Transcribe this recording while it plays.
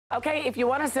Okay, if you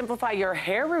want to simplify your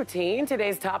hair routine,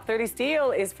 today's top 30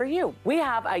 steal is for you. We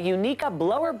have a Uniqkka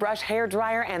blower brush hair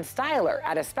dryer and styler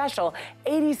at a special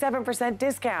 87%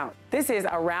 discount. This is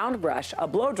a round brush, a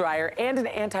blow dryer, and an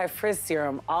anti-frizz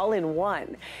serum all in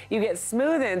one. You get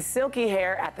smooth and silky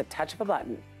hair at the touch of a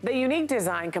button. The unique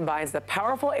design combines the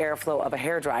powerful airflow of a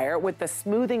hair dryer with the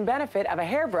smoothing benefit of a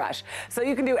hairbrush, so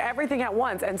you can do everything at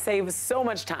once and save so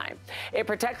much time. It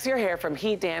protects your hair from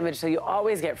heat damage, so you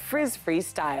always get frizz-free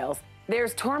styles.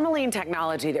 There's tourmaline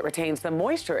technology that retains the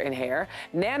moisture in hair,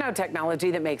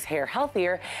 nanotechnology that makes hair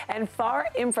healthier, and far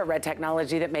infrared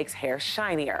technology that makes hair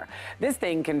shinier. This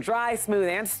thing can dry, smooth,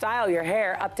 and style your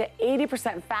hair up to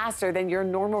 80% faster than your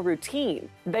normal routine.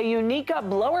 The Uniqkka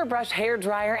blower brush hair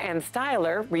dryer and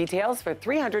styler retails for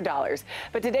 $300,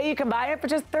 but today you can buy it for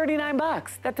just 39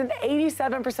 bucks. That's an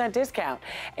 87% discount,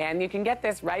 and you can get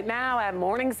this right now at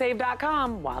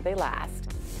morningsave.com while they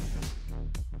last.